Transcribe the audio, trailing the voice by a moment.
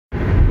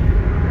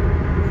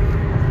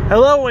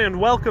Hello and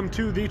welcome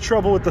to the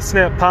Trouble with the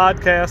Snap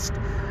podcast.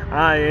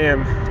 I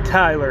am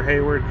Tyler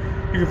Hayward.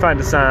 You can find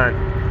us on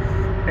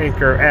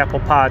Anchor, Apple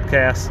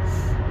Podcasts,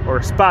 or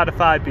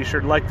Spotify. Be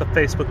sure to like the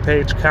Facebook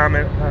page,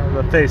 comment on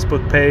the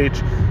Facebook page,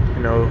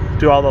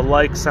 do all the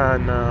likes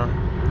on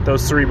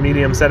those three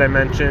mediums that I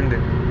mentioned.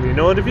 And you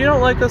know what, if you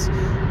don't like us,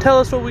 tell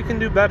us what we can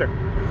do better.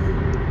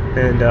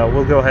 And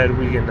we'll go ahead,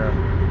 we can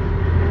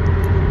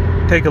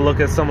take a look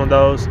at some of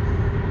those.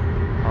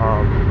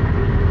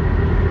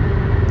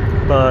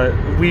 But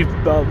we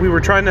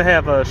were trying to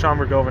have Sean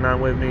Vergoven on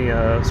with me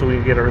so we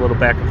can get our little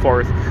back and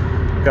forth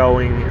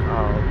going.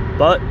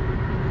 But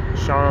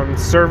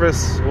Sean's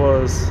service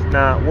was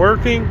not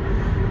working,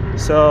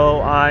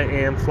 so I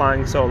am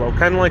flying solo.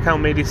 Kind of like how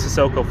Mady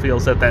Sissoko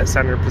feels at that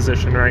center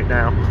position right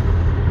now.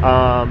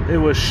 It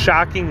was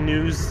shocking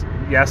news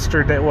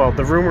yesterday. Well,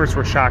 the rumors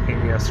were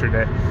shocking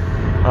yesterday.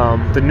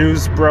 The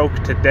news broke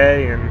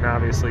today, and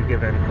obviously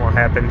given what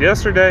happened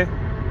yesterday,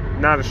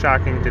 not as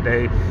shocking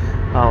today.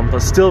 But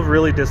still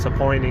really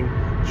disappointing.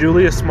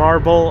 Julius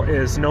Marble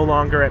is no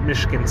longer at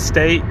Michigan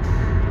State.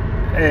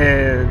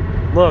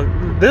 And look,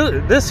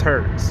 this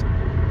hurts.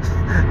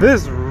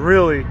 This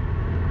really,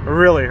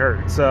 really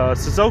hurts.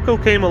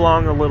 Sissoko came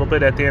along a little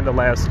bit at the end of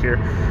last year,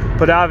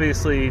 but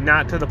obviously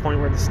not to the point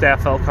where the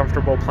staff felt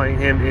comfortable playing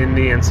him in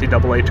the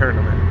NCAA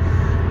tournament.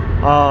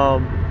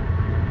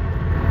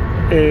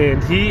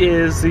 And he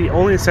is the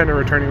only center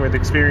returning with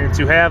experience.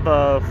 You have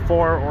a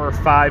 4 or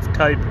 5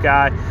 type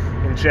guy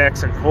in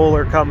Jackson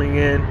Kohler coming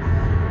in,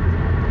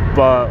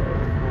 but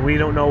we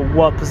don't know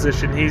what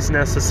position he's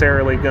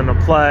necessarily going to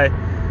play.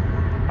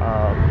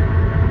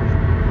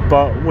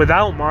 But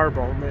without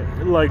Marble,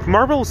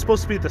 Marble was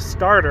supposed to be the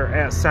starter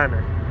at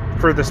center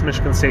for this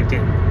Michigan State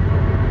team.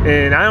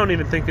 And I don't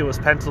even think it was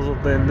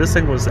penciled in. This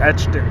thing was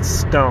etched in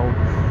stone.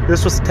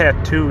 This was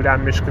tattooed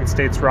on Michigan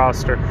State's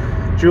roster.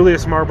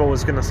 Julius Marble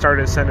was going to start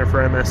at center for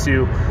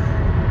MSU,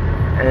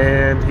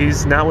 and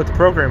he's not with the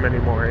program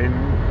anymore.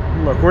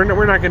 And look, we're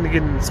not going to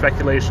get into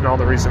speculation, all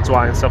the reasons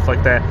why and stuff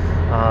like that.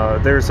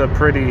 There's a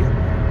pretty,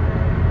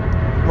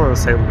 I want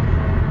to say,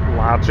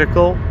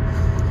 logical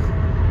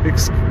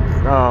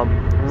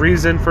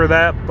reason for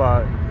that,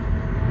 but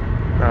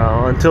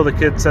until the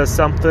kid says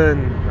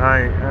something,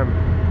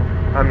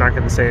 I'm not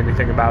going to say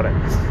anything about it.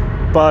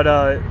 But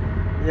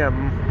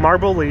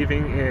Marble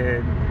leaving,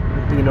 and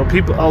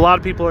a lot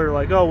of people are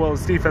like, oh well,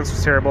 his defense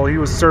was terrible. He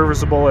was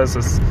serviceable as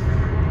an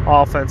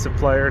offensive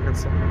player, and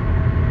it's like,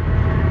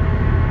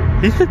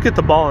 he could get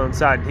the ball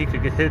inside, and he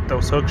could hit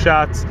those hook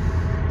shots. He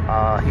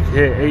could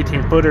hit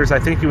 18-footers. I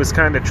think he was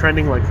kind of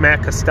trending like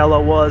Matt Costello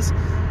was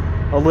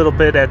a little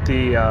bit at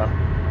the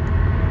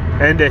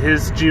end of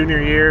his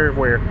junior year,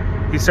 where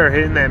he started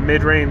hitting that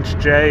mid-range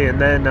J, and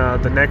then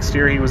the next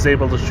year he was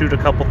able to shoot a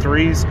couple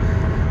threes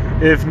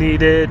if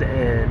needed,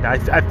 and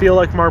I feel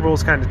like Marble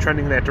was kind of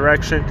trending that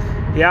direction.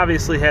 He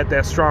obviously had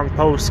that strong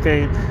post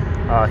game.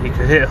 He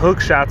could hit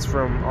hook shots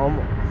from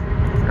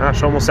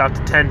almost out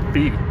to 10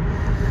 feet.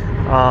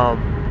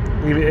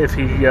 Even if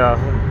he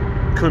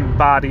couldn't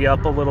body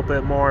up a little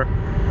bit more.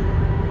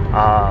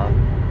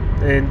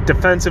 And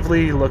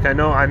defensively, look, I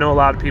know a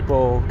lot of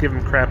people give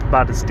him crap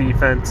about his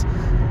defense.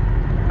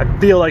 I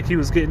feel like he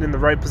was getting in the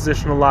right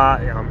position a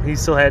lot. He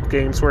still had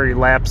games where he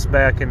lapsed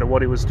back into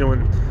what he was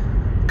doing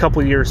a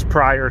couple years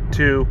prior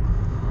to.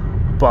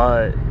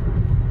 But,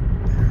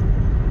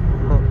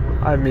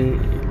 I mean,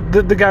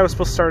 the guy was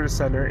supposed to start at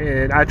center,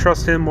 and I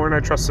trust him more than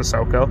I trust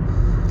Sissoko.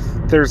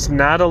 There's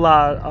not a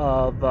lot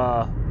of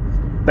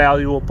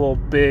valuable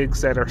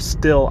bigs that are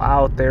still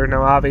out there.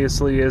 Now,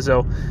 obviously,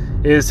 Izzo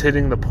is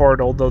hitting the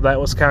portal, though that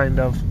was kind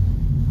of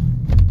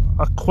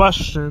a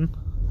question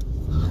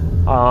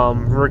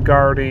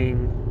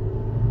regarding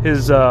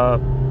his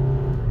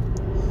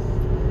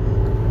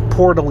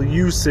portal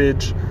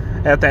usage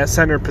at that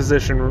center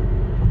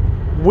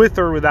position with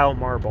or without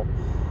Marble.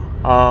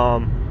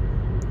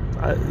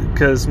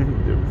 Because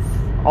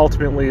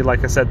ultimately,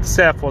 like I said, the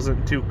staff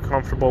wasn't too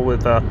comfortable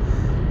with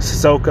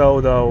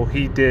Sissoko, though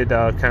he did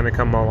kind of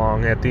come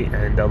along at the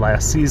end of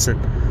last season.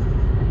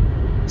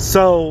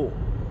 So,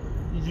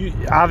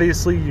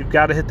 obviously, you've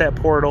got to hit that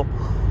portal.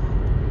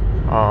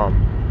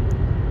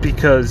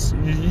 Because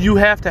you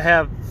have to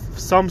have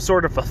some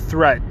sort of a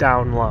threat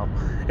down low.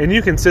 And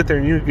you can sit there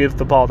and you give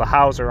the ball to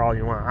Hauser all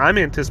you want. I'm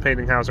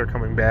anticipating Hauser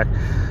coming back.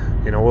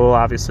 We'll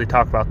obviously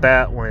talk about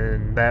that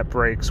when that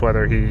breaks,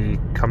 whether he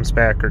comes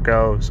back or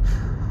goes.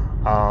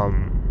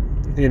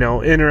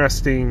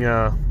 Interesting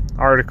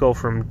article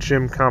from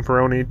Jim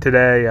Comparoni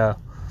today.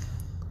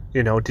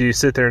 Do you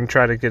sit there and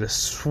try to get a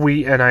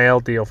sweet NIL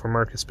deal for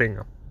Marcus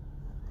Bingham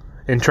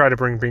and try to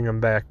bring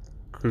Bingham back,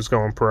 who's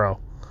going pro?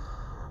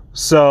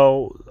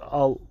 So,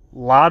 a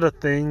lot of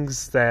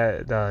things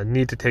that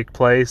need to take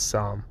place.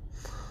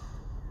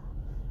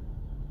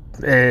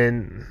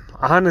 And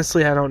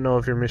honestly, I don't know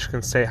if you're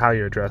Michigan State how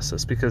you address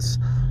this, because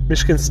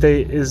Michigan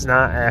State is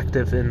not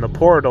active in the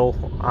portal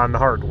on the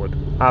hardwood.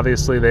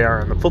 Obviously, they are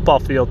on the football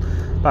field,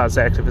 about as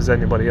active as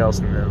anybody else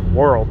in the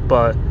world,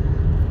 but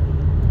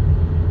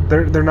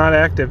they're not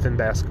active in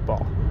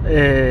basketball.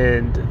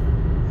 And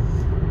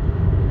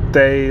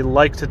they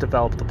like to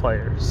develop the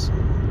players.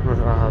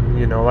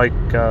 Like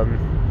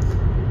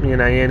me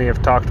and Annie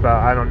have talked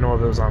about. I don't know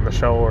if it was on the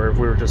show or if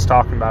we were just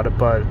talking about it,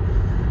 but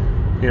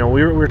we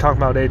were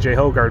talking about AJ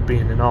Hoggard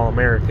being an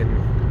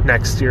All-American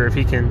next year if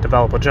he can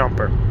develop a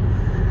jumper,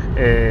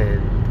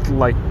 and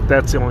like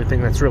that's the only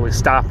thing that's really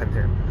stopping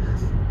him.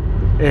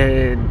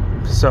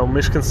 And so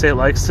Michigan State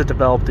likes to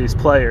develop these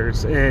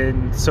players,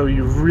 and so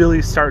you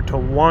really start to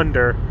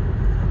wonder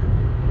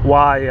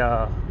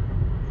why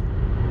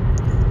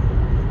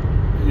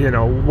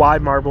why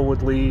Marble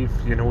would leave.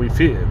 We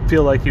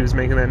feel like he was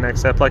making that next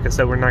step. Like I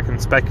said, we're not going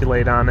to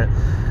speculate on it,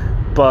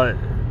 but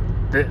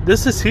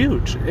this is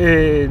huge.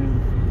 And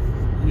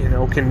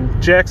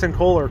can Jackson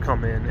Kohler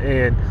come in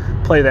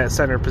and play that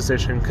center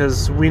position?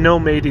 Because we know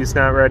Mady's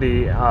not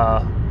ready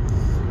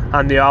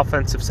on the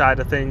offensive side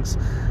of things,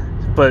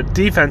 but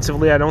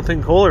defensively, I don't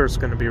think Kohler is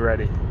going to be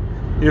ready.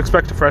 You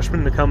expect a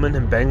freshman to come in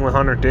and bang with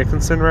Hunter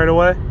Dickinson right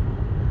away?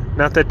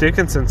 Not that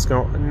Dickinson's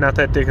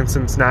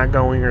not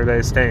going or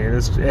they're staying.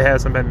 It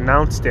hasn't been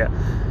announced yet.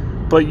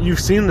 But you've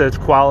seen the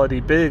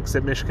quality bigs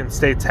that Michigan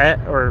State's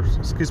had,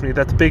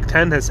 that the Big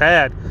Ten has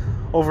had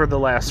over the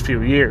last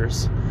few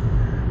years.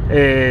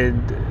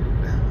 And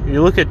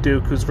you look at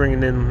Duke, who's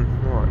bringing in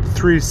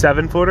 3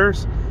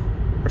 7-footers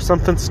or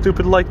something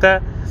stupid like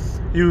that.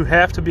 You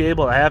have to be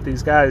able to have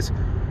these guys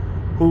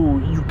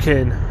who you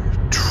can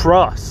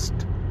trust.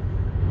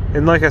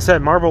 And like I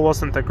said, Marble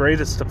wasn't the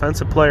greatest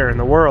defensive player in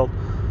the world,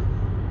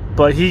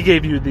 but he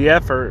gave you the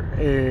effort,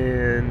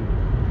 and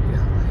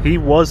he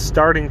was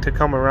starting to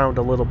come around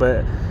a little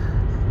bit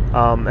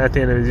at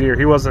the end of the year.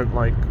 He wasn't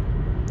like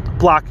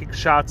blocking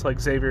shots like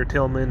Xavier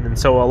Tillman, and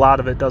so a lot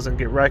of it doesn't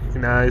get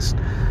recognized.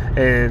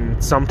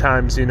 And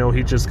sometimes,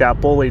 he just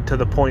got bullied to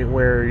the point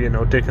where,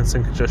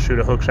 Dickinson could just shoot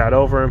a hook shot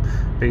over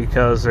him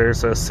because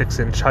there's a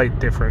 6-inch height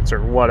difference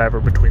or whatever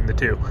between the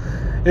two.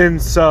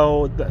 And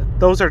so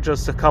those are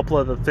just a couple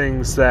of the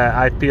things that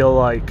I feel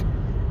like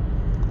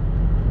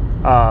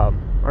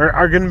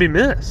are going to be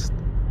missed.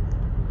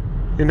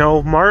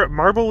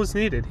 Marble was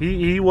needed.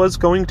 He was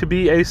going to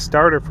be a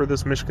starter for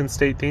this Michigan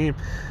State team.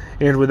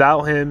 And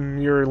without him,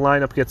 your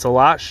lineup gets a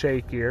lot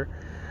shakier.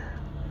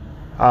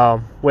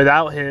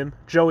 Without him,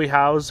 Joey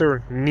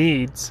Hauser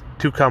needs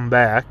to come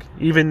back.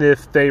 Even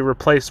if they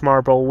replace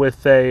Marble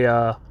with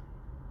a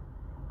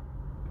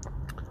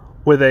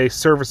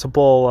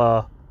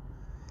serviceable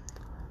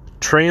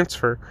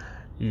transfer,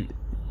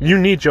 you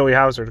need Joey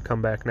Hauser to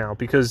come back now,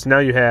 because now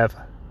you have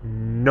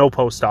no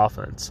post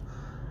offense.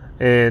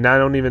 And I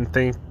don't even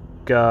think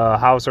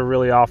Hauser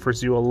really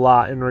offers you a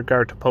lot in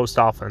regard to post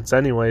offense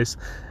anyways.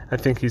 I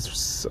think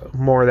he's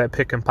more that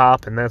pick and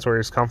pop, and that's where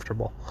he's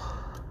comfortable.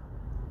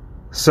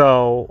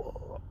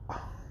 So,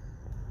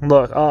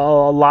 look, a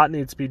lot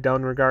needs to be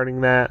done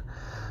regarding that.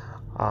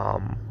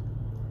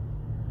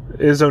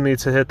 Izzo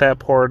needs to hit that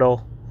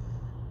portal.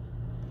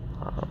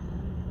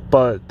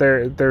 But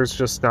there's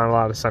just not a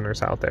lot of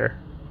centers out there.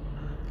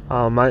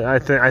 I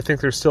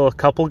think there's still a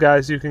couple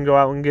guys you can go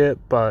out and get,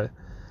 but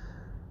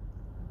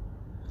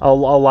a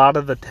lot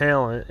of the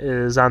talent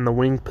is on the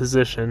wing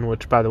position,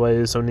 which, by the way,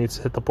 Izzo needs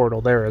to hit the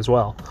portal there as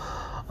well.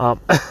 A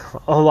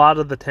lot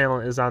of the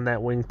talent is on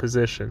that wing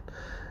position,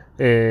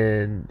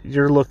 and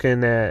you're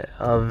looking at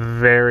a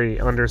very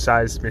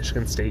undersized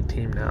Michigan State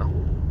team now.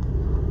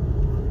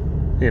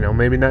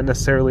 Maybe not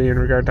necessarily in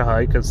regard to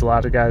height, because a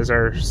lot of guys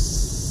are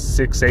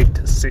 6'8"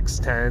 to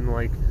 6'10",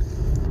 like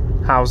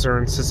Hauser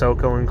and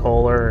Sissoko and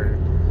Kohler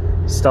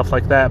and stuff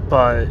like that,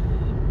 but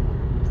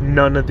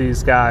none of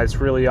these guys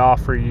really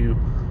offer you,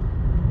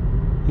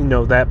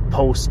 that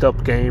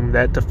post-up game,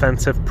 that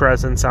defensive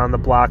presence on the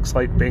blocks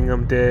like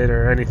Bingham did,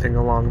 or anything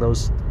along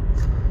those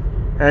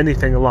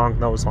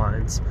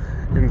lines.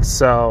 And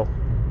so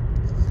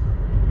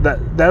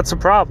that's a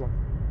problem.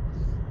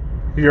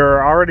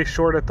 You're already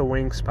short at the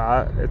wing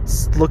spot.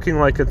 It's looking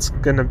like it's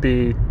going to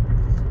be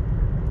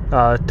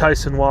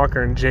Tyson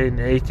Walker and Jaden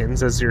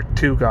Akins as your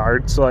two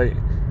guards.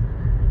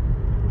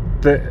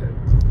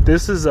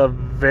 This is a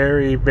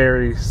very,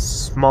 very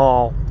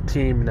small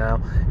team now,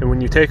 and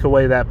when you take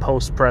away that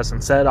post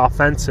presence, that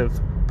offensive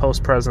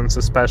post presence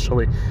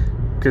especially,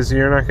 because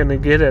you're not going to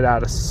get it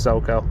out of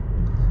Sissoko,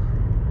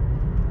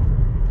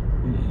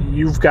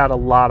 you've got a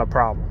lot of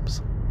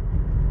problems.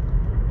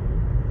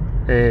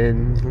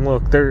 And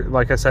look,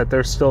 like I said,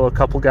 there's still a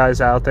couple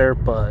guys out there,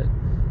 but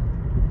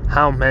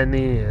how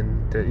many?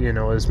 And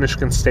is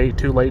Michigan State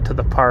too late to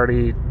the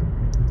party?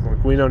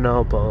 We don't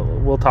know, but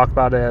we'll talk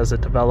about it as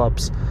it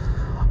develops.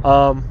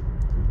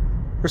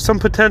 There's some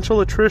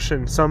potential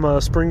attrition, some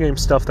spring game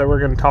stuff that we're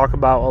going to talk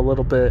about a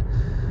little bit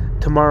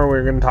tomorrow.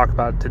 We're going to talk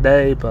about it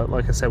today, but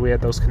like I said, we had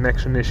those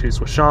connection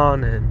issues with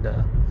Sean, and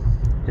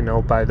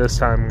by this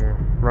time we're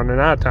running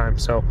out of time.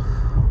 So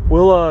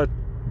we'll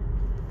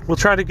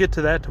try to get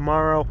to that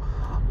tomorrow.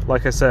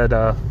 Like I said,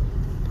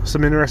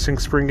 some interesting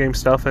spring game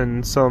stuff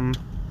and some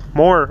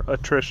more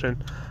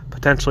attrition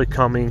potentially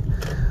coming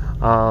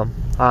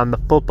on the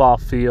football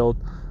field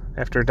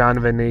after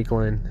Donovan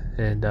Eaglin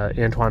and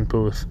Antoine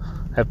Booth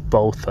have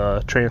both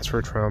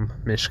transferred from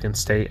Michigan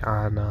State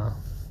on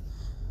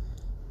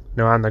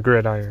on the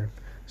gridiron.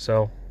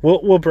 So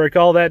we'll break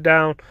all that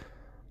down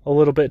a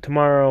little bit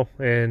tomorrow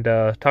and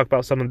talk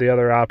about some of the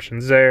other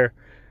options there.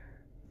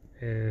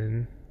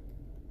 And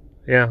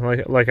yeah,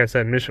 like I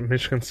said,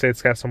 Michigan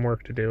State's got some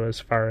work to do as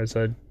far as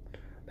that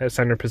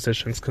center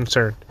position is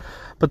concerned.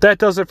 But that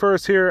does it for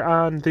us here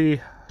on the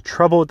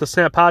Trouble with the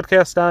Snap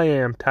podcast. I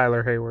am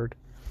Tyler Hayward.